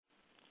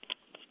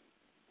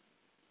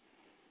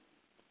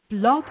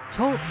Blog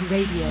Talk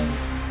Radio.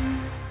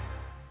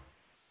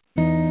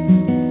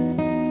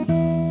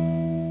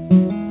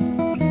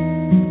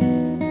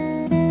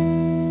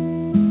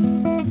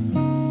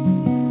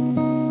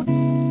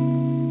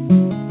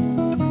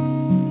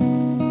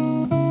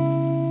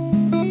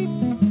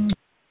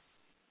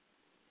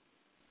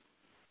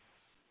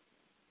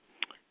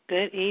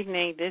 Good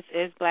evening. This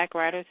is Black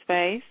Writer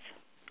Space.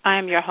 I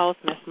am your host,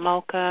 Miss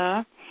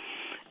Mocha,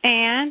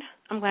 and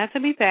I'm glad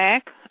to be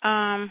back.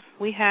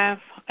 We have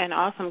an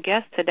awesome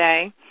guest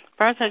today.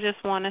 First, I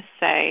just want to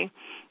say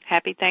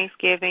Happy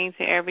Thanksgiving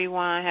to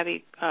everyone.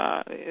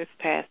 It's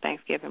past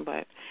Thanksgiving,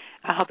 but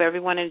I hope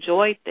everyone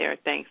enjoyed their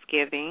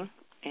Thanksgiving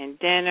and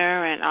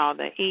dinner and all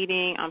the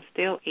eating. I'm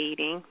still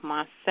eating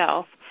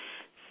myself,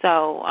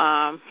 so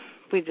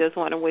we just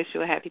want to wish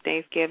you a happy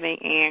Thanksgiving,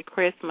 and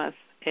Christmas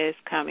is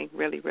coming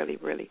really, really,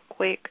 really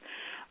quick.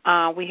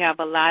 We have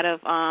a lot of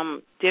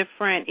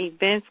different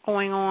events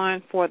going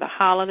on for the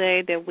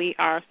holiday that we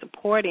are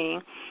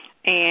supporting,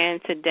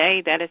 and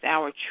today that is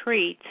our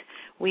treat.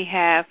 We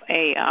have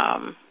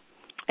an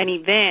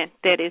event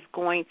that is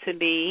going to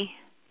be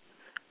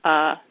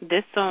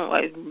this soon,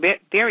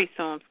 very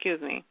soon.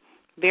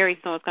 Very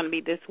soon. It's going to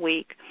be this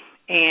week,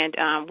 and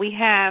we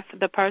have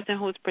the person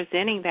who's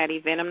presenting that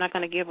event. I'm not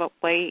going to give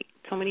away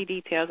too many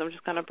details. I'm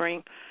just going to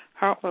bring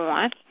her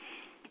on.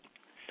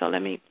 So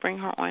let me bring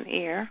her on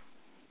air.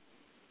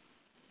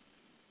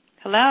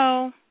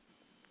 Hello?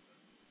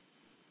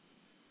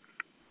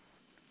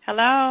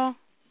 Hello?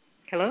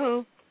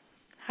 Hello.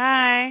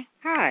 Hi.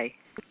 Hi. Is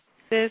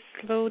this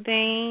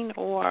Ludeen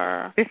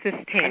or? This is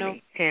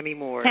Tammy. Tammy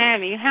Moore.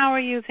 Tammy. How are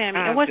you, Tammy?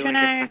 And what's your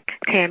name?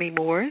 Tammy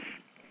Morris.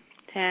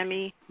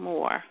 Tammy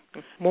Moore.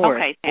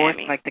 Morris. Okay, Tammy.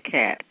 Morris like the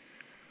cat.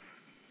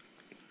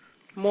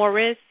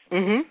 Morris?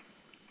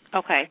 Mm-hmm.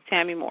 Okay,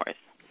 Tammy Morris.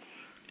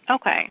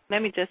 Okay,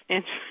 let me just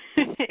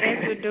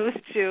introduce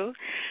you.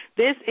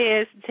 This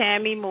is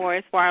Tammy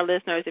Morris for our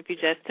listeners if you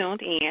just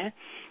tuned in,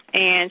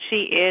 and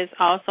she is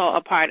also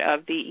a part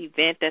of the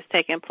event that's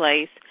taking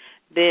place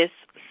this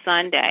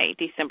Sunday,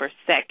 December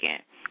 2nd.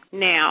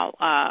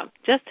 Now,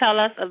 just tell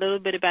us a little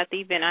bit about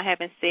the event. I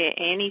haven't said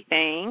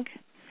anything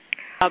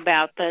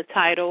about the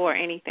title or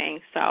anything,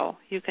 so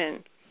you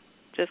can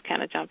just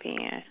kind of jump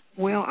in.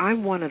 Well,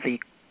 I'm one of the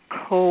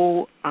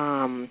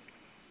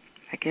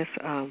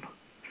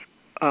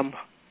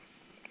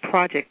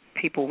project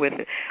people with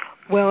it.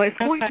 Well, it's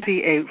going to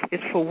be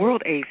it's for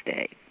World AIDS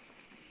Day.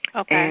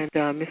 Okay.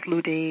 And Miss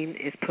Ludeen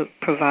is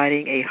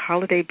providing a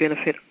Holiday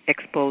Benefit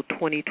Expo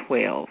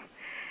 2012.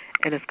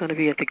 And it's going to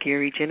be at the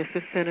Gary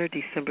Genesis Center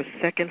December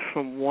 2nd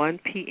from 1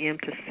 p.m.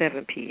 to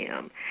 7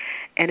 p.m.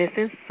 And it's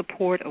in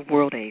support of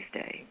World AIDS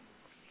Day.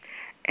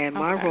 And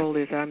my role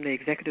is I'm the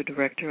Executive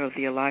Director of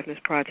the Aliveness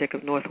Project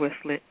of Northwest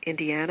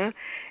Indiana,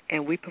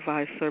 and we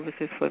provide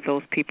services for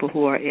those people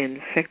who are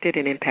infected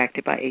and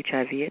impacted by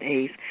HIV and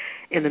AIDS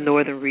in the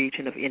northern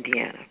region of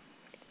Indiana.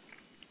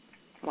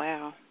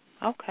 Wow.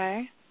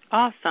 Okay.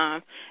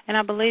 Awesome. And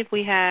I believe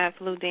we have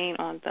Ludeen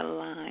on the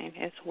line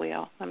as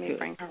well. Let me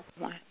bring her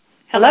on.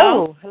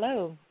 Hello.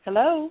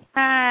 Hello.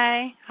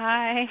 Hi.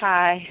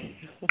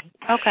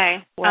 Okay.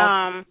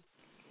 Well,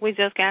 we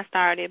just got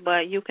started,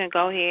 but you can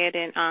go ahead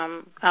and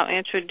I'll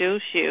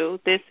introduce you.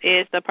 This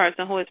is the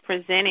person who is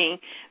presenting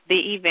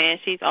the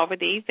event. She's over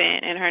the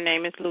event, and her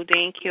name is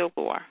Ludeen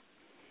Kilgore.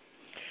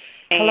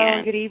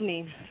 Hello, good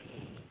evening.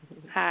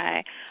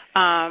 Hi.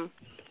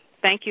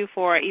 Thank you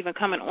for even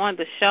coming on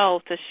the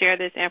show to share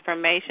this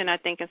information. I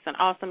think it's an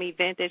awesome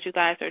event that you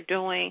guys are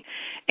doing,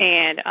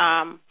 and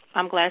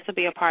I'm glad to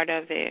be a part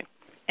of it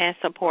and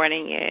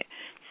supporting it.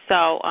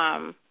 So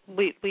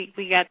we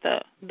got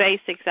the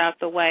basics out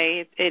the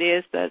way. It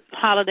is the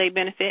Holiday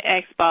Benefit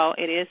Expo.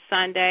 It is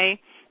Sunday,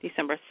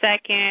 December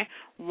 2nd,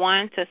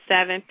 1 to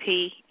 7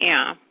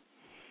 p.m.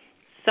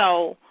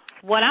 So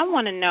what I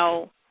want to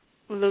know,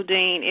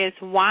 Ludeen, is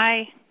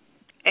why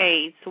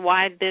AIDS?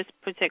 Why this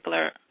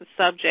particular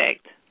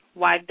subject?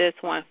 Why this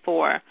one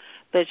for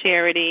the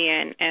charity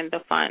and the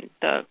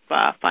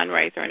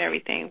fundraiser and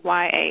everything?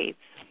 Why AIDS?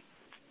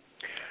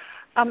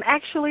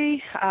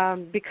 Actually,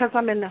 because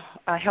I'm in the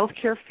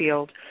healthcare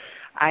field,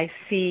 I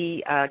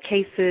see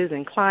cases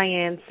and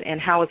clients and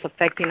how it's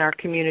affecting our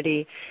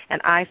community,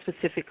 and I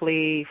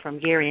specifically from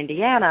Gary,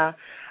 Indiana,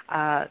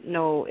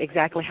 know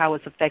exactly how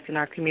it's affecting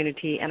our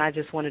community, and I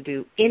just want to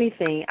do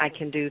anything I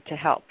can do to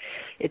help.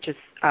 It just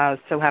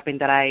so happened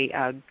that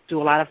I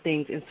do a lot of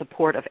things in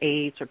support of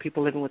AIDS or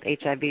people living with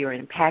HIV or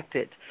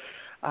impacted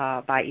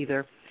by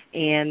either,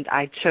 and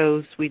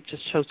we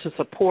just chose to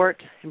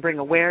support and bring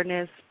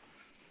awareness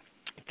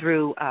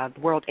through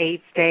World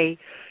AIDS Day.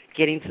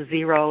 Getting to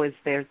Zero is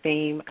their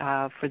theme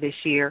for this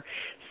year.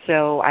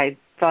 So I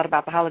thought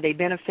about the holiday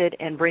benefit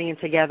and bringing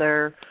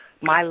together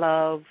my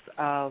love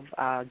of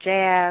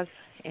jazz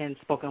and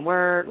spoken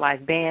word,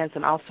 live bands,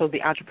 and also the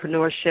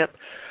entrepreneurship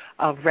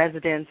of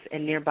residents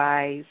and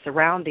nearby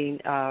surrounding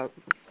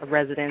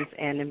residents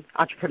and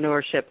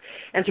entrepreneurship,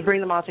 and to bring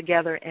them all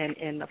together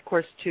and of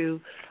course, to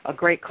a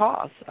great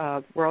cause,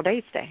 World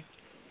AIDS Day.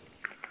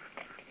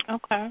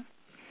 Okay.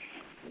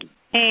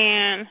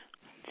 And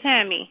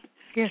Tammy,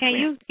 yes, can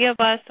ma'am. you give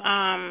us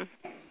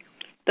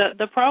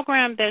the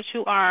program that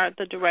you are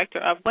the director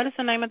of? What is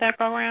the name of that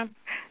program?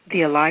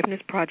 The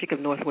Aliveness Project of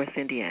Northwest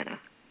Indiana.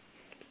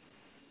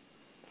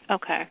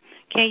 Okay.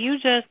 Can you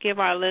just give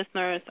our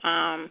listeners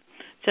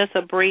just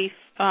a brief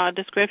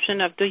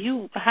description of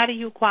how do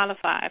you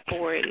qualify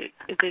for it?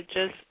 Is it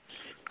just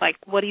like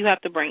what do you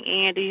have to bring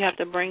in? Do you have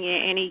to bring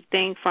in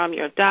anything from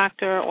your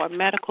doctor or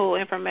medical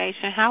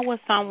information? How would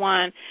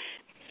someone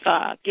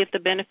get the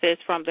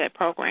benefits from that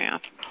program?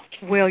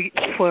 Well,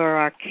 for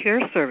our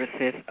care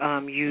services,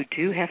 you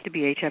do have to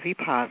be HIV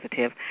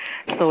positive,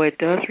 so it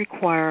does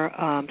require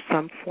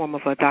some form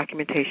of a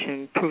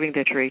documentation proving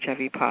that you're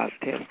HIV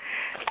positive.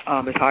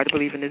 It's hard to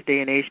believe in this day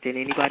and age that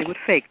anybody would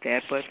fake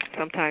that, but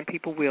sometimes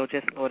people will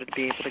just in order to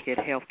be able to get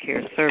health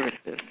care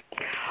services.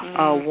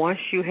 Once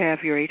you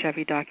have your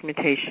HIV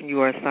documentation, you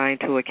are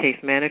assigned to a case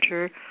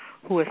manager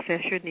who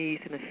assess your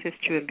needs and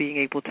assist you in being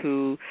able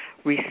to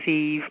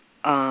receive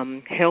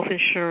health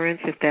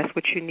insurance if that's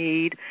what you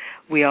need.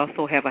 We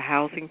also have a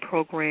housing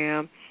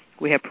program.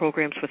 We have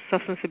programs for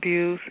substance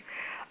abuse.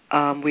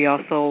 We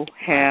also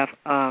have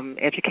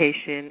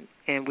education,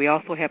 and we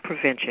also have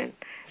prevention,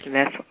 and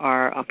that's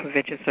our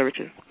prevention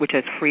services, which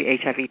is free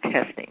HIV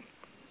testing.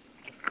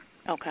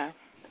 Okay.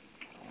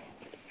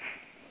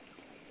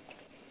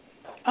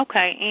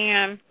 Okay,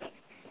 and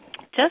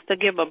just to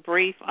give a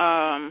brief,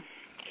 I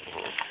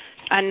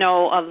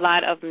know a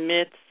lot of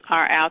myths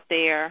are out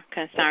there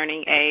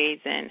concerning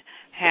AIDS and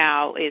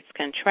how it's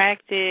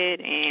contracted,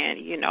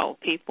 and, you know,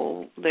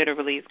 people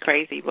literally, it's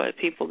crazy, but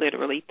people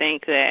literally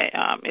think that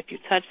if you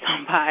touch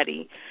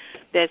somebody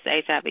that's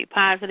HIV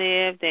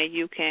positive, then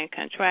you can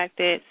contract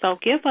it. So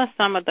give us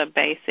some of the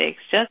basics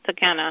just to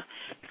kind of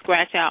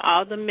scratch out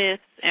all the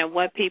myths and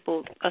what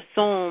people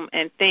assume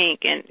and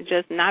think, and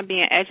just not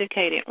being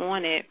educated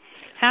on it.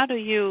 How do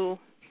you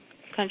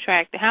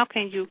contract? How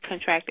can you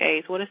contract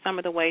AIDS? What are some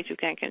of the ways you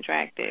can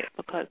contract it?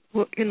 Because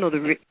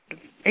the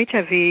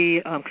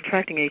HIV,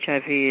 contracting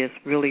HIV is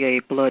really a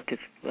blood to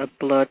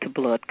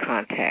blood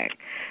contact.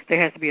 There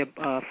has to be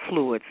a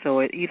fluid, so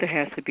it either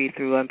has to be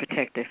through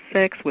unprotected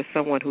sex with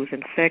someone who's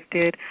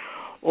infected,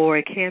 or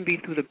it can be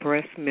through the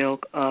breast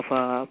milk of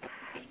a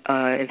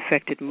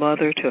infected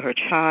mother to her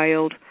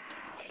child.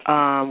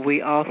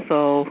 We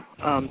also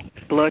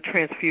blood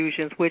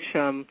transfusions, which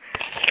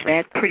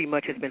that pretty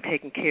much has been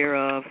taken care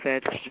of.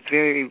 That's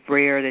very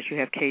rare that you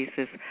have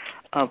cases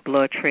of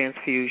blood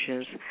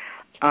transfusions.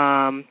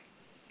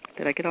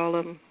 Did I get all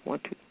of them? 1,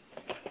 2.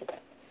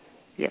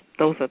 Yeah,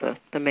 those are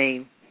the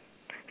main.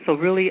 So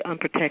really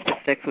unprotected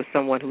sex with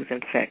someone who's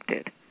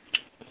infected.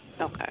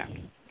 Okay.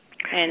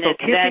 And so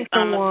kissing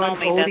someone, I'm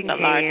assuming holding that's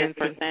the hands.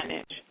 largest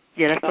percentage.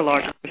 Yeah, that's the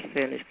largest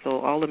percentage. So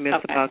all the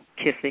myths Okay. about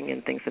kissing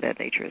and things of that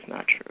nature is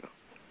not true.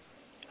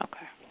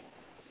 Okay.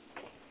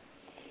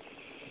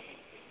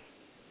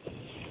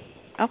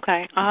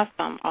 Okay,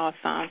 awesome.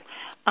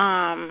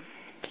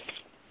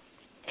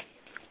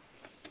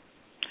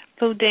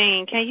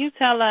 Ludeen, can you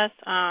tell us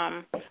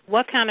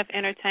what kind of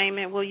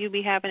entertainment will you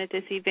be having at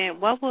this event?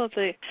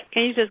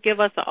 Can you just give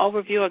us an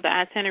overview of the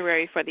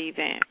itinerary for the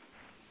event?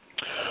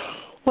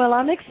 Well,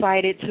 I'm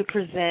excited to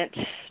present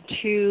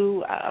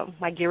to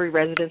my Gary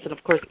residents and,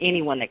 of course,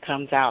 anyone that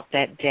comes out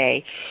that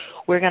day.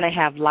 We're going to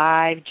have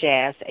live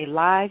jazz, a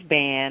live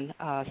band,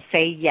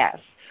 Say Yes,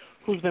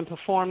 who's been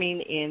performing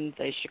in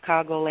the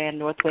Chicagoland,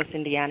 Northwest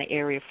Indiana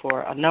area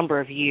for a number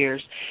of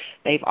years.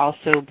 They've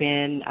also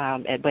been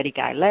at Buddy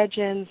Guy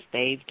Legends.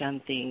 They've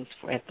done things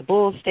at the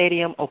Bulls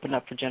Stadium, opened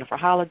up for Jennifer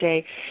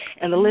Holliday,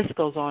 and the list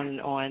goes on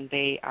and on.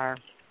 They are,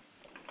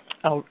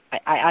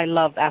 I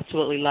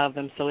absolutely love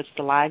them. So it's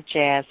the live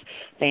jazz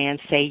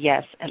band, Say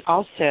Yes. And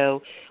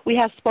also we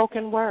have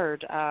spoken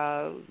word,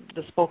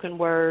 the spoken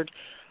word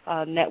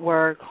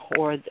network,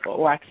 or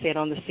I could say it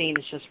on the scene,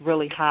 is just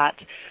really hot.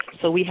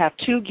 So we have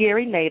 2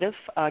 Gary native,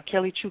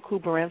 Kelly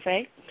Chukwu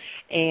Barenfe,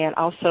 and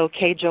also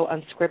Keijo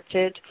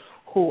Unscripted,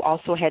 who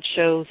also had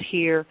shows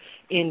here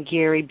in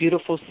Gary.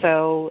 Beautiful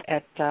So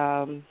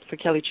for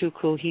Kelly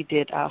Chukwu, he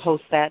did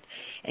host that,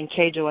 and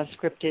Keijo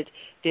Unscripted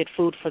did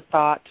Food for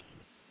Thought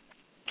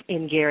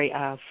in Gary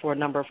for a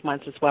number of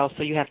months as well.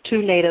 So you have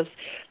 2 natives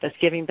that's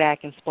giving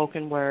back in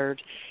spoken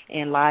word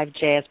and live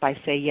jazz by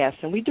Say Yes.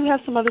 And we do have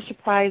some other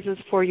surprises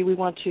for you. We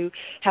want to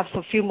have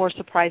some few more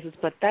surprises,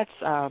 but that's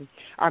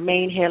our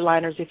main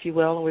headliners, if you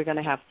will. And we're going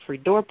to have free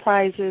door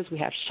prizes. We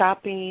have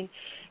shopping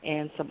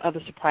and some other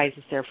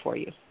surprises there for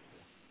you.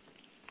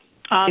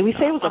 Did we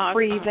say it was a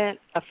free event?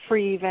 A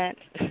free event?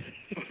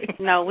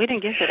 No, we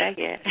didn't get to that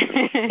yet.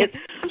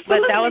 But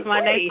that was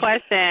my next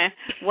question.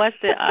 What's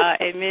the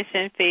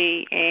admission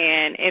fee?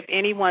 And if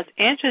anyone's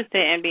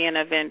interested in being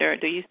a vendor,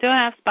 do you still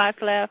have spots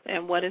left?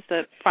 And what is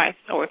the price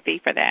or fee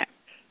for that?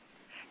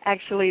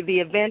 Actually, the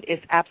event is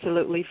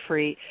absolutely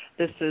free.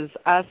 This is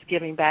us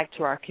giving back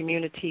to our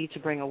community to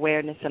bring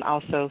awareness and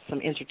also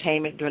some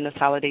entertainment during this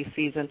holiday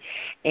season.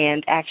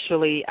 And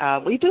actually,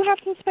 we do have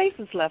some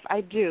spaces left.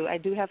 I do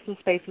have some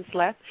spaces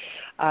left.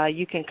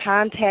 You can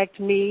contact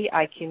me.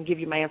 I can give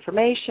you my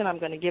information. I'm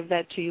going to give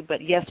that to you.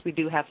 But, yes, we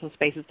do have some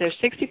spaces. They're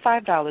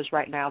 $65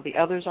 right now. The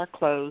others are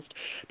closed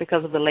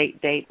because of the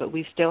late date, but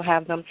we still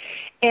have them.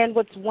 And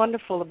what's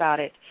wonderful about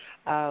it,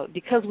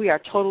 because we are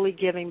totally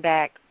giving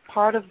back,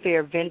 part of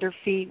their vendor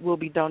fee will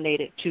be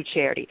donated to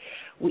charity.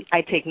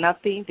 I take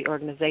nothing. The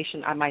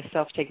organization, I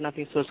myself take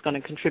nothing, so it's going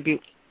to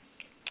contribute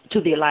to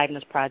the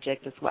Aliveness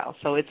Project as well.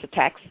 So it's a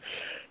tax,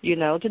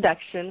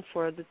 deduction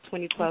for the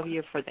 2012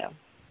 year for them.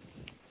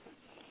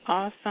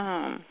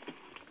 Awesome.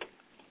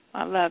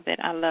 I love it.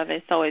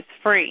 So it's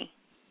free.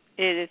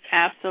 It is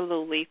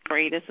absolutely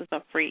free. This is a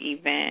free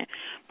event.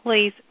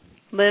 Please,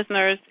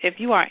 listeners, if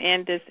you are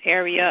in this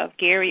area of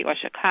Gary or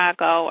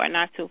Chicago or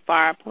not too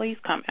far, please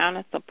come out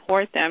and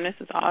support them. This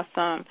is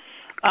awesome.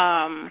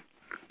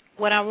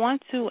 What I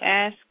want to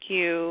ask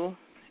you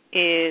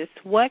is,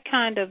 what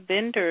kind of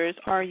vendors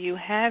are you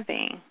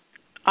having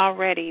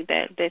already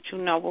that you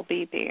know will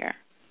be there?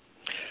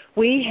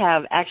 We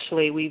have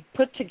we've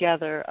put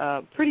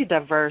together pretty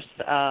diverse,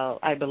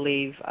 I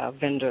believe,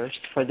 vendors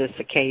for this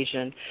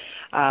occasion.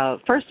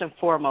 First and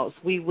foremost,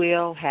 we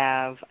will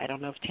have, I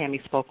don't know if Tammy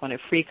spoke on it,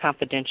 free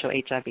confidential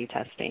HIV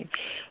testing,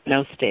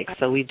 no sticks.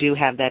 So we do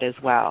have that as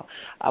well.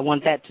 I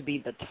want that to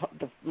be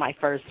my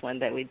first one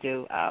that we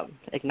do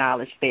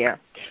acknowledge there.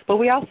 But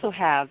we also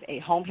have a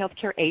home health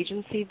care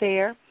agency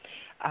there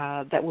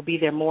that will be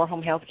there, more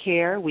home health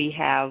care. We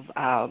have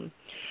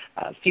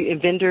a few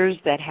vendors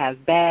that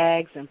have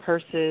bags and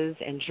purses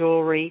and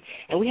jewelry,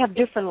 and we have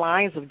different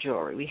lines of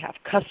jewelry. We have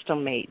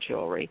custom-made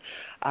jewelry.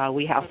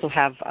 We also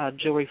have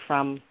jewelry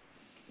from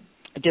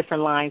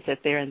different lines that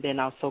there, and then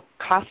also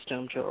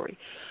costume jewelry.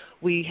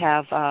 We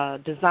have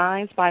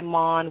Designs by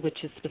Mon, which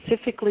is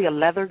specifically a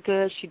leather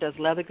goods. She does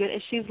leather goods,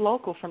 and she's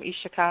local from East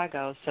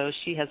Chicago, so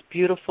she has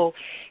beautiful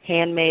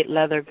handmade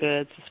leather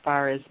goods as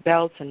far as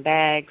belts and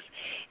bags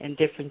and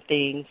different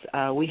things.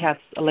 We have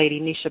a lady,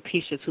 Nisha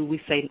Peaches, who we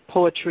say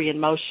poetry in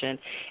motion,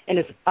 and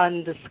it's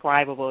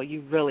undescribable.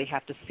 You really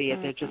have to see it.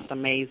 They're just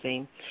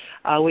amazing.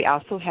 We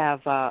also have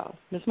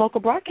Ms. Mocha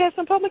Broadcast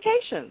and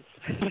Publications.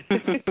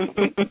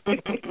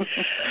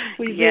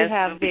 We do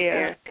have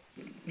there.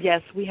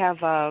 Yes, we have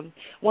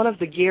one of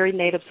the Gary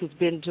natives who's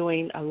been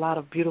doing a lot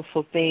of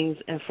beautiful things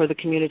and for the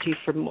community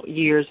for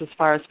years as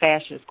far as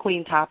fashion is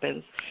Queen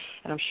Toppins.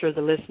 And I'm sure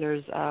the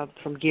listeners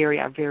from Gary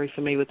are very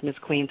familiar with Miss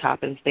Queen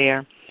Toppins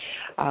there.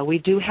 We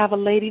do have a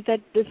lady that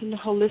is in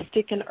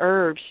holistic and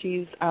herbs.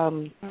 She's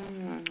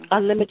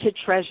Unlimited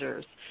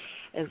Treasures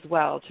as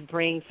well, to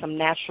bring some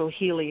natural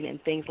healing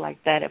and things like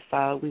that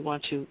if we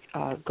want to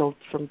go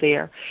from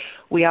there.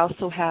 We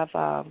also have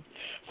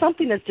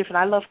something that's different.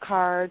 I love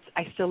cards.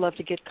 I still love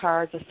to get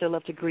cards. I still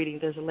love to greeting.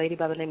 There's a lady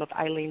by the name of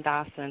Eileen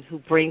Dawson who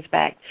brings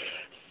back,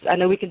 I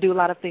know we can do a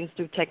lot of things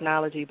through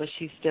technology, but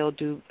she still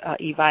do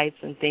evites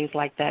and things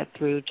like that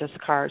through just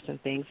cards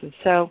and things. And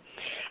so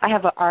I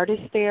have an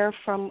artist there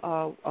from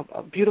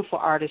a beautiful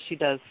artist. She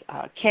does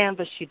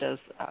canvas. She does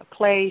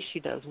clay. She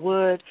does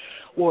wood.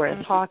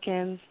 Warren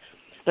Hawkins.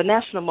 The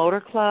National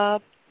Motor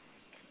Club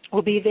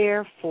will be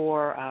there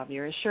for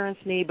your insurance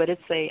need, but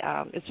it's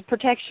a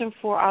protection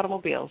for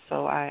automobiles,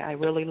 so I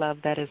really love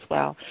that as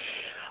well.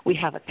 We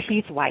have a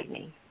teeth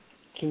whitening.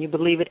 Can you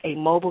believe it? A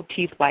mobile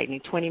teeth whitening,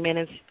 20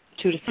 minutes,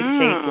 2 to 6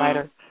 shades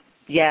lighter.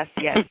 Yes,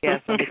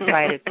 I'm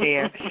excited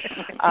there.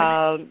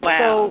 Wow.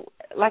 So,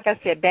 like I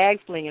said, bags,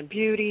 bling, and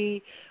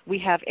beauty.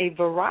 We have a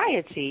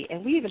variety,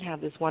 and we even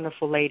have this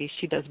wonderful lady.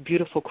 She does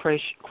beautiful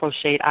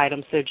crocheted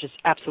items. They're just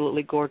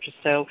absolutely gorgeous.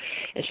 So,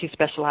 and she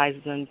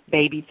specializes in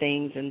baby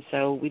things, and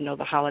so we know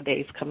the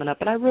holidays coming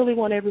up. And I really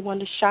want everyone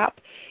to shop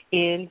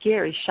in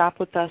Gary. Shop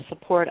with us,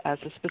 support us,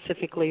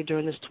 specifically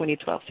during this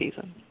 2012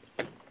 season.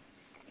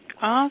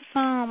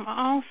 Awesome.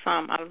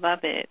 I love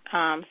it.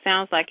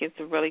 Sounds like it's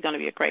really going to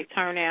be a great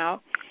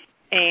turnout.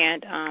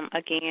 And,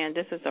 again,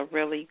 this is a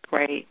really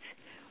great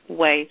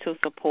way to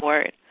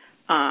support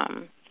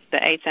the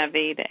HIV,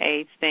 the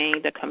AIDS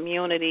thing, the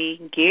community.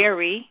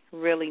 Gary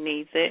really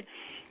needs it.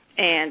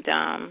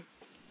 And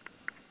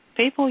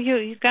people,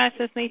 you guys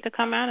just need to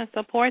come out and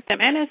support them.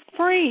 And it's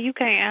free. You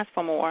can't ask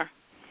for more.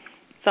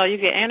 So you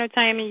get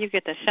entertainment, you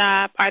get to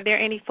shop. Are there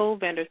any food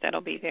vendors that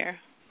will be there?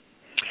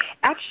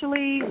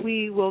 Actually,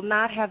 we will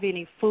not have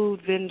any food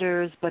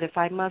vendors, but if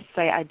I must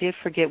say, I did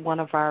forget one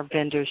of our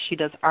vendors. She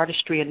does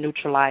artistry and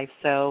Nutri-Life.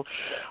 So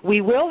we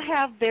will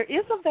have, there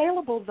is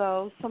available,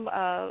 though, some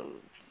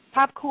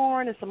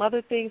popcorn and some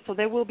other things, so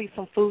there will be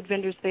some food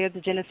vendors there.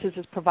 The Genesis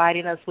is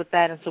providing us with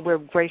that, and so we're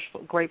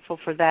grateful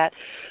for that.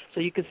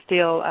 So you can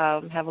still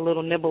have a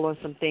little nibble on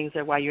some things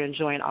there while you're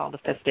enjoying all the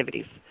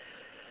festivities.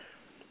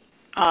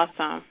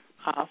 Awesome.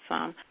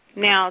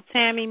 Now,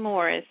 Tammy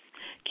Morris,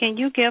 can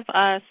you give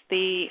us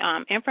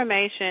the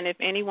information if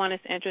anyone is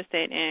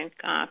interested in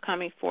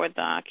coming for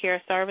the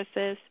care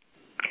services?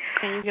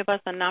 Can you give us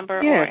a number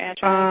or Yes.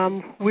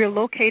 address? We're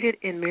located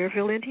in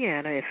Maryville,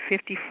 Indiana at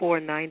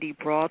 5490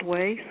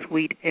 Broadway,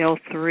 Suite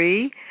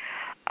L3.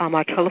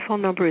 Our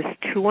telephone number is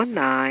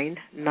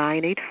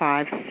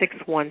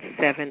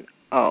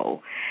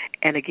 219-985-6170.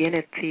 And again,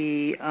 at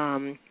the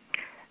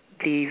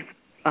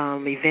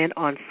event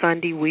on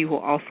Sunday, we will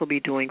also be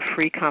doing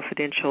free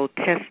confidential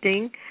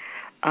testing,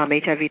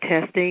 HIV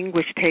testing,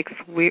 which takes,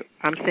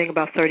 I'm saying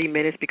about 30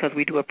 minutes because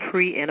we do a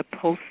pre and a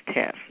post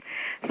test.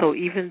 So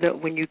even though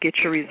when you get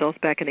your results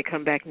back and they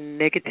come back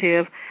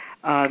negative,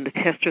 the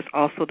testers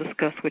also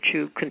discuss with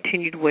you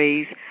continued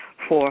ways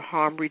for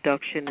harm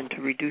reduction and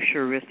to reduce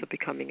your risk of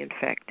becoming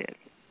infected.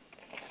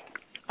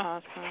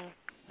 Awesome.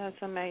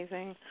 That's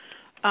amazing.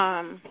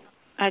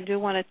 I do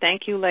want to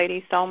thank you,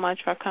 ladies, so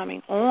much for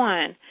coming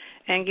on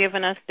and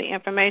giving us the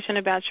information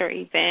about your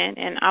event,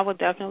 and I will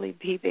definitely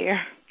be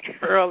there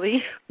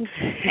early.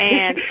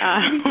 And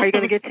are you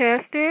going to get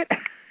tested?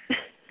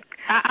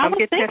 I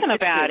was thinking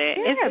about it.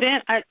 Yes. It's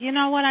been, you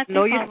know what? I think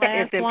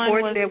it's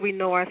important that we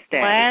know our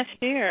status. Last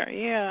year,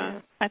 yeah.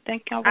 I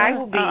think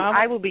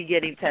I will be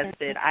getting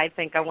tested. I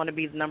think I want to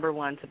be the number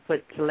one to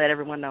let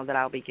everyone know that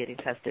I'll be getting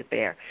tested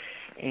there.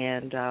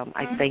 And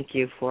I thank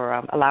you for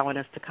allowing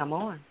us to come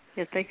on.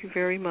 Yeah, thank you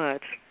very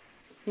much.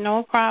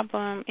 No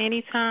problem.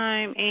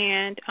 Anytime,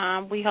 and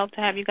we hope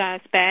to have you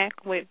guys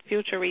back with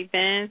future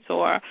events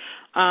or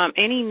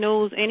any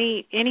news,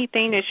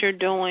 anything that you're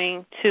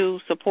doing to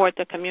support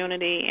the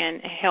community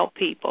and help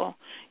people.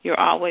 You're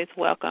always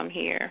welcome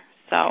here.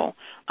 So,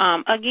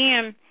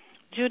 again,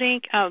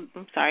 Ludeen,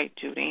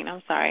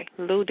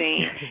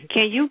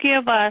 can you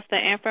give us the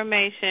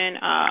information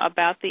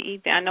about the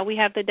event? I know we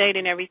have the date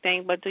and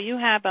everything, but do you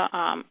have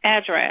an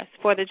address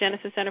for the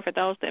Genesis Center for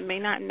those that may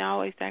not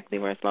know exactly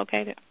where it's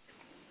located?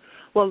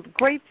 Well, the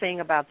great thing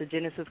about the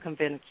Genesis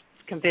Convention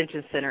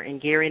Center in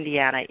Gary,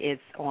 Indiana,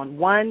 it's on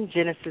One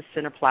Genesis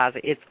Center Plaza.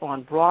 It's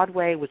on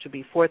Broadway, which would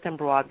be 4th and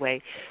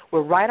Broadway.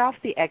 We're right off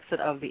the exit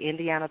of the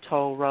Indiana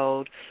Toll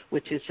Road,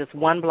 which is just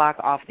one block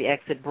off the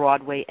exit,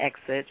 Broadway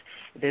exit.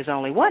 There's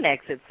only one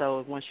exit,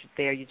 so once you're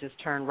there, you just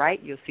turn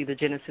right. You'll see the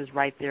Genesis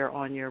right there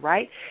on your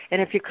right.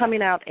 And if you're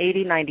coming out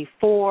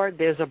 8094,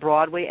 there's a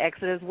Broadway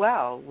exit as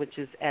well, which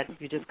is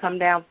you just come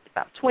down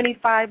about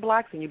 25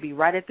 blocks, and you'll be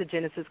right at the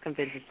Genesis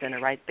Convention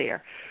Center right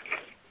there.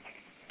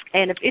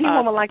 And if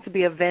anyone would like to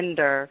be a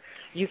vendor,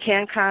 you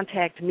can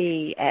contact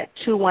me at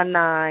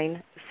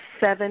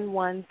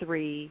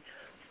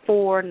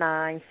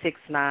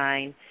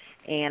 219-713-4969.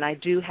 And I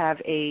do have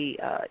a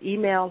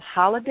email,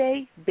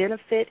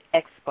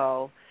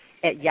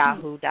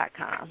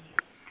 holidaybenefitexpo@yahoo.com.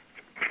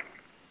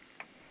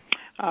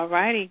 All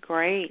righty,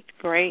 great.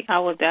 I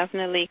will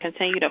definitely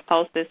continue to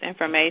post this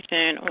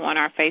information on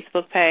our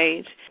Facebook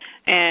page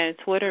and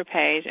Twitter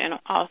page and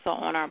also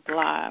on our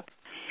blog.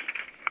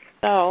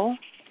 So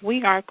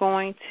we are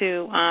going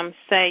to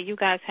say you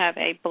guys have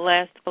a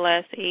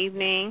blessed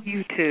evening.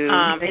 You too.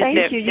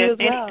 Thank you. You as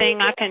well. Anything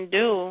I can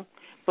do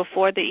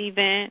before the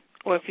event,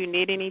 or if you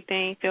need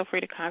anything, feel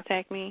free to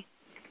contact me.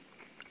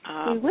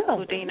 We will.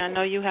 Ludeen, I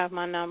know you have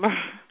my number.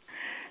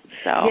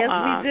 So yes,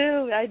 we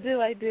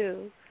do. I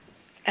do.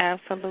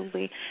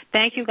 Absolutely.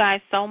 Thank you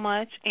guys so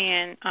much,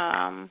 and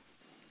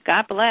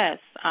God bless.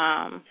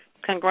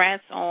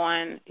 Congrats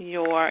on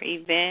your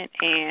event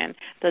and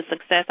the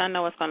success. I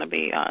know it's going to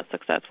be a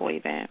successful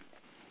event.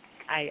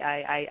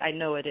 I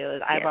know it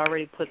is. I've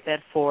already put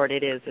that forward.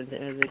 It is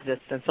in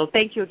existence. So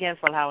thank you again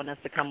for allowing us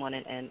to come on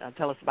and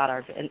tell us about our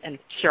event and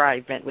share our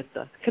event with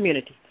the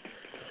community.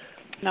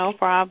 No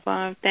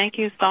problem. Thank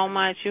you so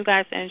much. You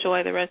guys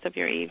enjoy the rest of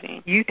your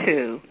evening. You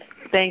too.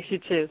 Thanks, you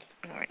too.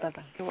 All right.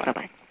 Bye-bye.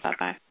 Bye-bye.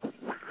 Bye-bye.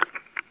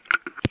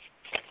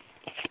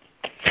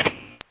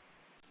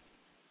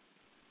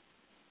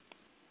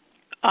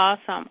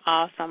 Awesome.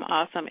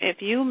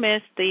 If you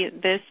missed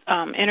this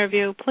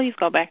interview, please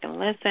go back and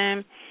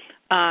listen.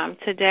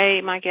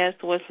 Today, my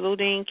guest was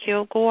Ludeen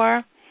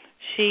Kilgore.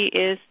 She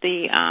is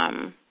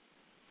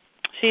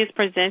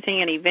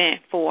presenting an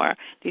event for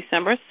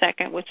December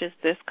 2nd, which is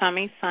this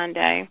coming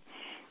Sunday.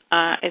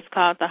 It's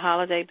called the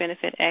Holiday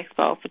Benefit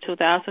Expo for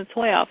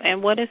 2012,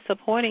 and what it's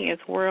supporting is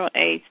World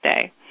AIDS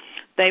Day.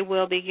 They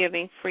will be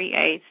giving free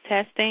AIDS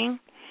testing.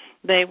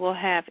 They will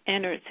have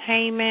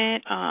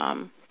entertainment,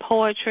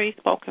 poetry,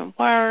 spoken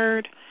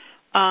word,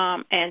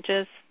 and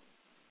just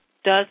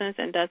dozens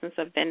and dozens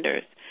of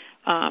vendors.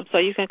 So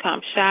you can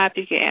come shop,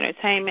 you get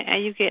entertainment,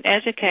 and you get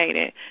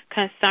educated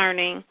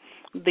concerning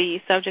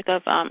the subject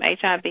of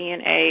HIV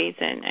and AIDS,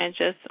 and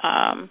just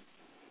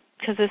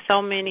because there's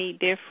so many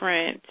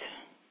different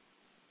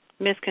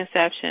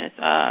misconceptions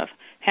of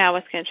how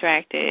it's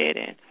contracted,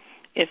 and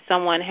if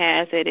someone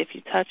has it, if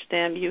you touch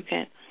them, you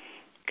can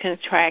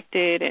contract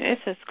it, and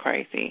it's just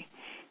crazy.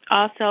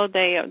 Also,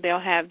 they'll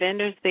have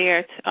vendors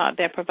there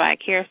that provide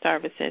care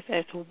services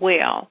as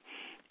well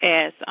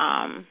as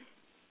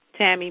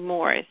Tammy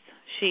Morris.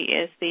 She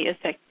is the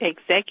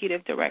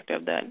executive director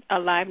of the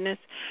Aliveness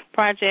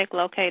Project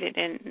located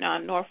in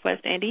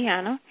Northwest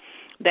Indiana.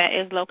 That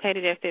is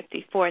located at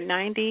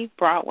 5490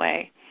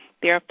 Broadway.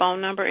 Their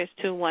phone number is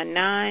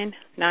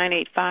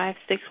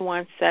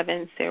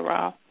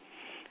 219-985-6170.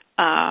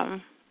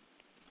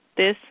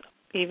 This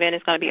event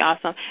is going to be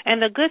awesome.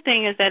 And the good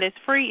thing is that it's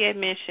free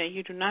admission.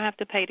 You do not have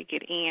to pay to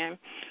get in.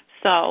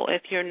 So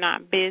if you're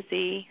not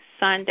busy,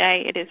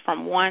 Sunday it is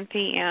from 1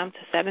 p.m. to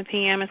 7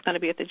 p.m. It's going to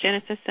be at the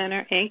Genesis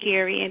Center in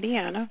Gary,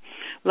 Indiana,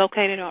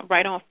 located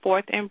right on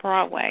 4th and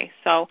Broadway.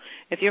 So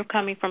if you're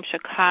coming from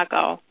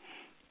Chicago,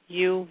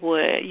 you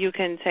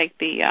can take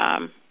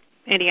the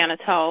Indiana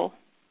Toll,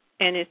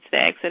 and the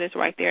exit is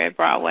right there at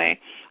Broadway.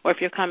 Or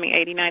if you're coming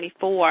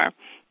 8094,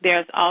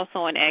 there's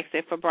also an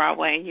exit for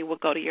Broadway, and you will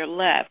go to your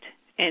left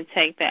and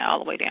take that all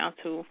the way down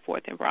to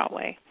 4th and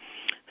Broadway.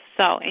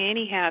 So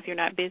anyhow, if you're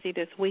not busy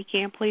this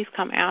weekend, please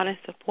come out and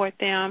support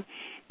them.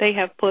 They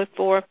have put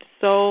forth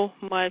so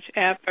much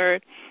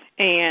effort,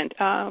 and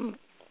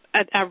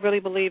I really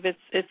believe it's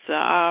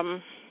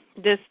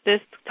this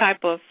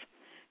type of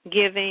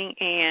giving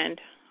and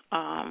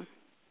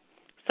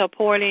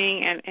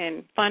supporting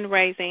and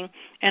fundraising,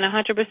 and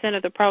 100%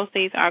 of the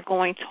proceeds are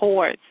going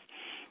towards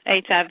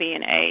HIV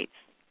and AIDS.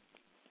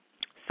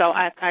 So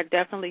I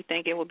definitely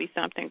think it would be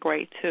something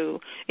great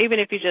too, even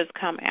if you just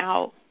come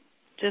out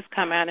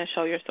and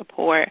show your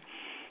support.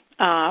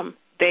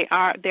 They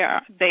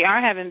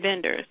are having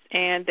vendors,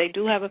 and they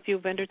do have a few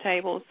vendor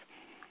tables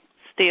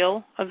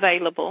still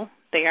available.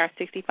 They are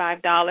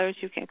 $65.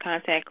 You can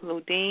contact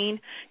Ludeen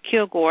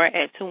Kilgore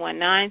at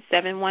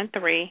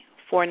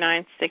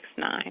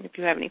 219-713-4969 if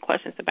you have any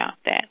questions about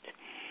that.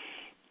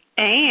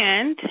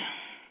 And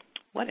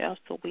what else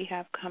do we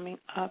have coming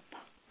up?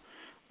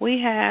 We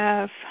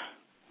have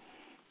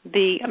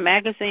the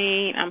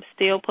magazine. I'm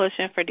still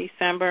pushing for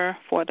December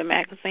for the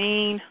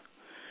magazine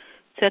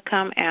to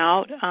come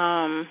out.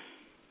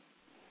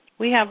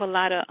 We have a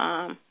lot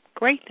of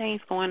great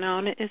things going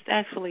on. It's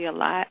actually a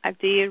lot. I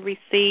did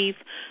receive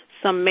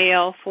some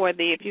mail for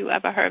if you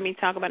ever heard me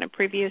talk about in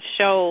previous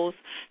shows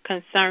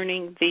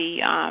concerning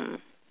the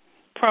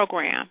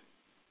program,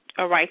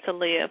 A Right to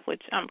Live,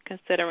 which I'm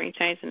considering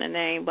changing the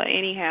name. But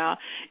anyhow,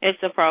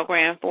 it's a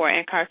program for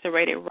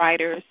incarcerated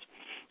writers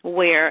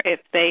where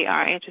if they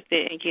are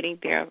interested in getting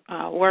their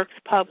works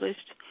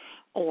published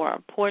or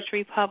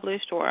poetry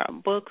published or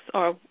books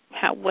or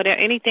whatever,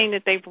 anything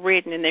that they've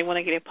written and they want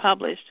to get it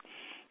published,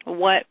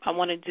 what I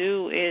want to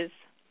do is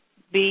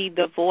be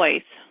the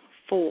voice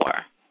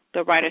for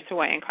the writers who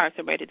are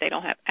incarcerated. They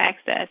don't have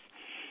access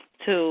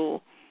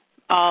to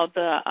all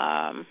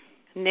the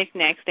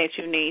knickknacks that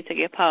you need to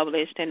get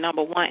published, and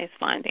number one is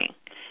funding.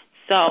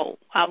 So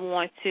I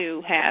want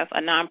to have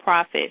a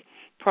nonprofit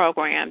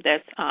program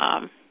that's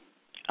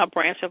a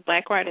branch of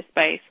Black Writer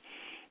Space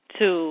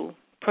to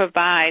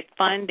provide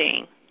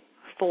funding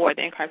for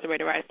the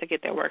incarcerated writers to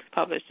get their works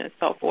published and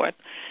so forth.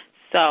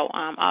 So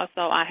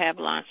also I have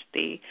launched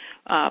the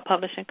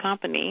publishing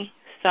company,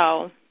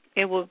 so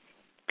it will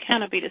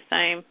kind of be the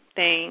same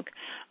thing.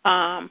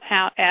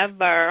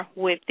 However,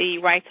 with the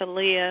Right to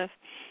Live,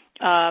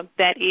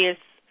 that is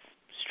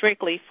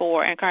strictly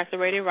for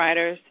incarcerated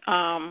writers.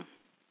 I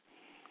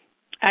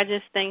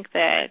just think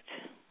that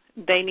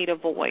they need a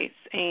voice,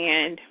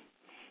 and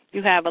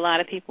you have a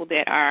lot of people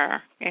that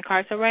are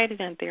incarcerated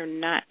and they're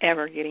not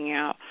ever getting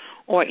out,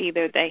 or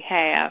either they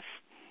have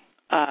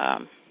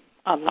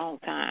a long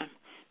time.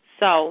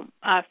 So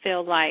I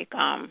feel like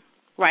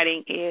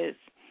writing is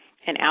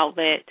an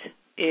outlet.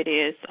 It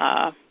is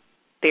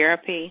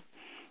therapy.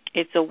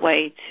 It's a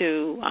way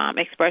to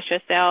express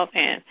yourself,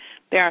 and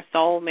there are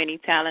so many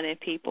talented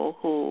people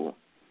who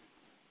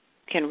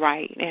can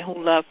write and who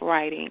love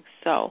writing.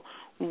 So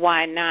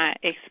why not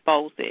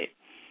expose it?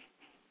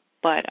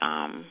 But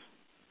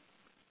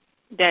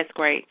that's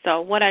great.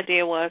 So what I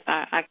did was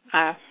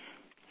I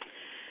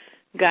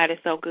God is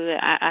so good.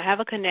 I have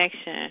a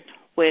connection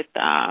with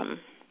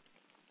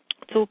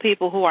two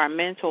people who are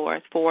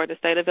mentors for the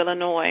state of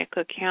Illinois,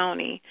 Cook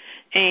County,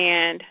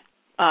 and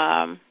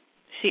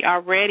she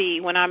already,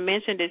 when I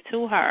mentioned it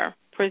to her,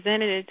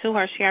 presented it to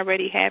her, she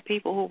already had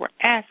people who were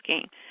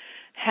asking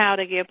how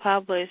to get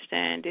published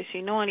and did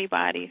she know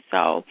anybody.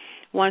 So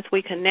once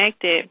we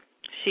connected,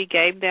 she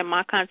gave them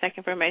my contact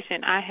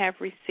information. I have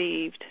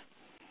received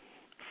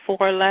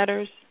 4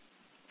 letters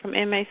from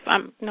inmates.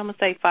 I'm going to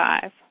say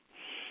 5.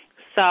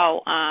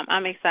 So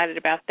I'm excited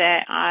about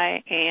that.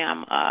 I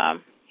am,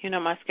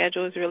 my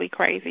schedule is really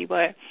crazy,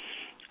 but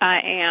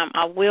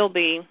I will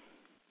be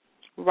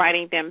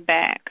writing them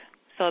back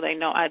so they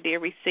know I did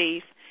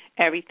receive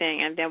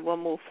everything, and then we'll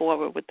move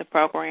forward with the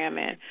program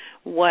and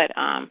what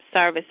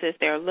services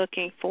they're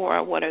looking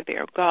for, what are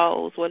their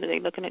goals, what are they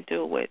looking to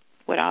do with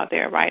all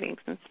their writings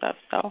and stuff.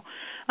 So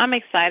I'm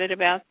excited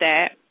about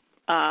that.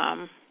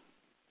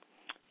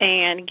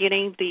 And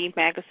getting the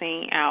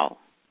magazine out,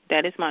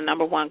 that is my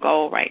number one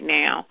goal right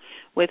now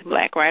with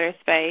Black Writer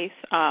Space.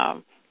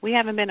 We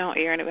haven't been on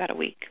air in about a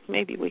week,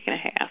 maybe a week and a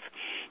half.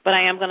 But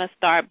I am going to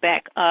start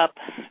back up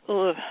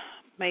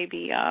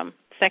maybe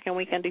second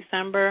week in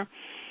December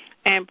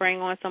and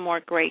bring on some more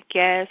great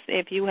guests.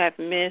 If you have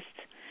missed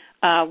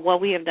what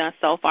we have done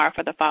so far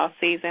for the fall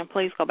season.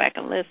 Please go back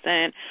and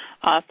listen.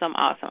 Awesome,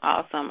 awesome,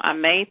 awesome. I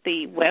made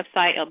the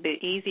website a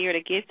bit easier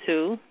to get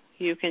to.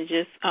 You can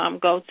just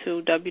go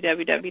to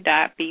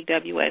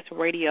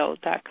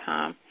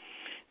www.bwsradio.com.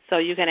 So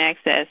you can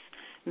access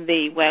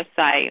the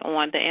website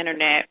on the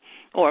internet,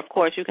 or, of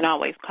course, you can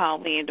always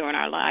call in during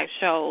our live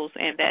shows,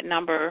 and that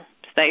number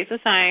stays the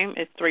same.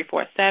 It's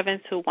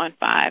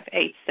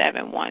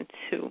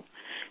 347-215-8712.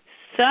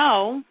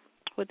 So,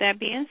 with that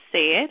being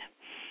said,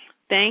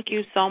 thank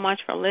you so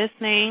much for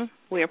listening.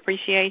 We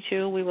appreciate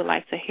you. We would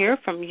like to hear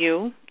from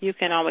you. You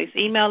can always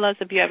email us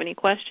if you have any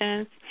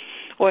questions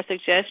or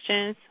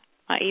suggestions.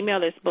 My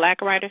email is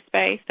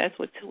blackwriterspace, that's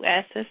with 2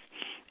 S's,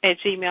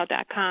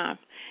 @gmail.com.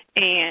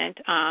 And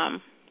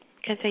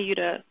continue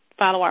to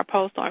follow our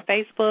posts on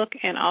Facebook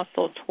and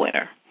also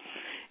Twitter.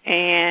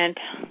 And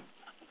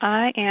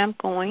I am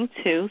going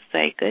to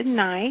say good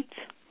night,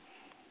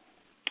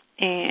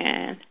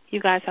 and you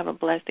guys have a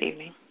blessed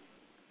evening.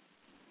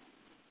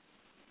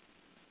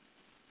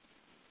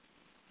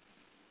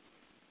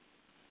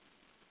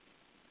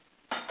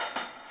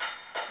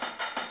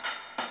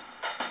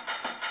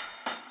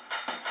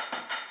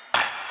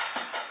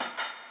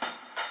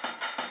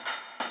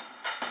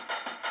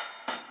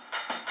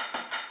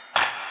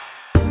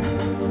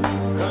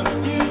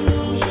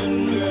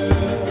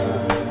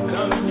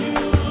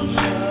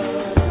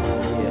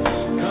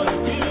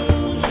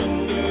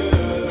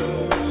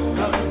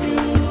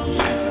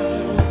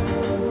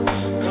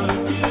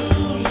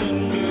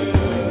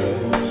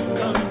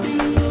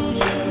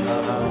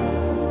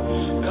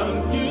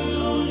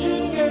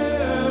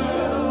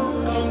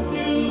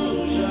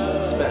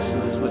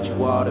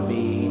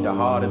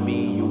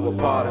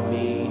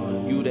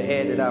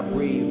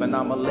 And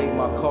I'ma lay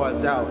my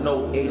cards out,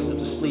 no ace of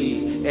the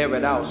sleeve. Air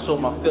it out so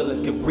my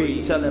feelings can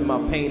breathe, telling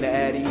my pain to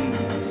add ease.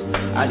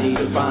 I need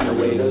to find a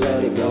way to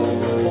let it go.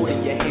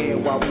 Holding your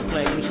hand while we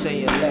playing, you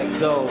saying let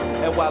go.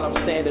 And while I'm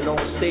standing on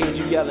stage,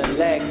 you yelling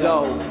let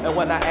go. And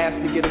when I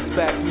ask to get us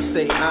back, you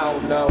say I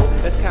don't know.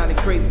 That's kinda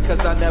crazy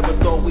cause I never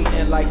thought we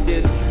end like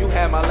this. You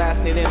had my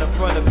last name in the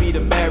front of me to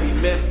marry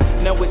miss.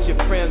 Now with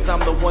your friends, I'm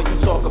the one you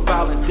talk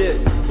about and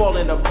this.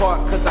 Falling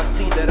apart cause I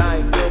see that I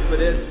ain't built for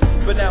this.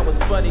 But now it's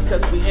funny cause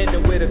we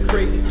ending with a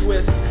crazy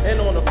twist. And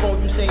on the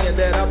phone you saying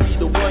that I'll be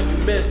the one you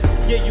miss.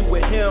 Yeah, you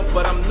with him,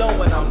 but I'm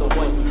knowing I'm the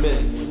one you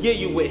miss. Yeah,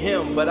 you with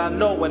him, but I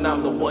know when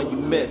I'm the one you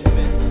miss. Confusion,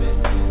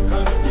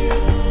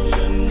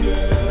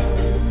 girl.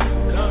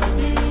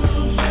 Confusion.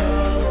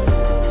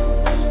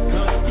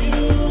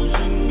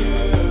 Confusion,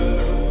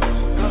 girl.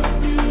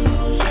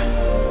 Confusion.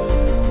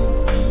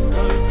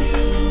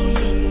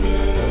 Confusion,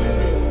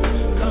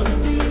 girl.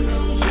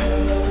 Confusion.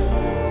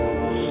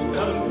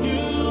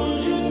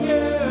 Confusion,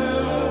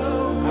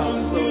 girl.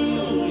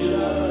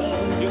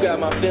 Confusion. You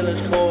got my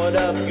feelings caught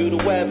up. You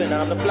the web and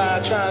I'm the fly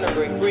trying to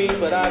break free,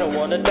 but I don't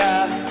wanna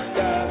die.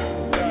 Yeah.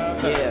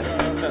 For your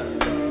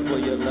love, for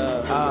your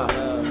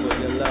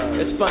love.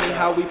 It's funny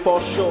how we fall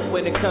short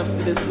when it comes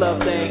to this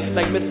love thing.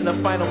 Like missing a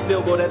final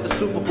field goal at the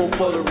Super Bowl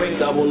for the ring.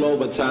 Double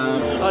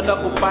overtime. A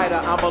knuckle fighter,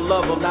 I'm a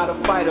lover, not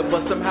a fighter.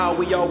 But somehow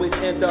we always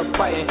end up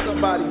fighting.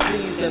 Somebody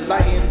please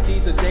enlighten.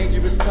 These are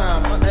dangerous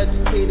times.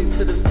 Uneducated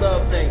to this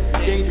love thing.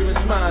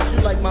 Dangerous minds.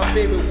 You like my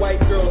favorite white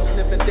girl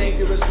sniffing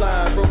dangerous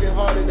lines. Broken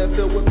hearted and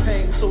filled with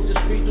pain. So just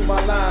read through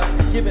my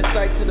lines. Giving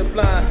sight to the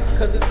blind.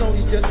 Cause it's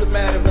only just a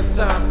matter of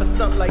time for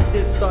something like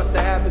this starts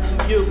to happen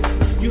to you.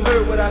 You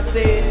heard what I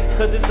said,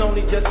 cause it's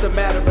only just a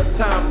matter of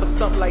time for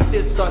something like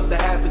this starts to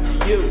happen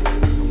to you.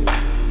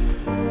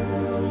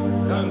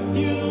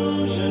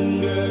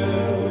 Confusion,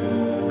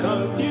 girl.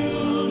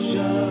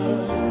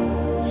 Confusion.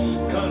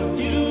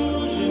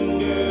 Confusion,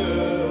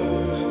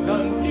 girl.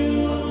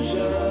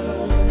 Confusion.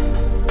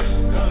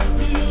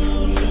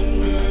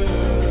 Confusion,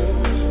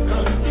 girl.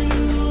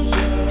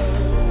 Confusion.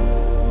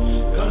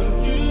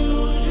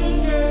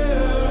 Confusion,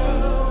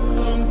 girl.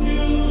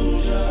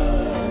 Confusion.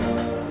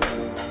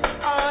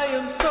 I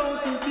am so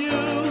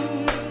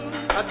confused.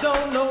 I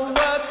don't know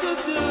what to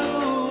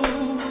do.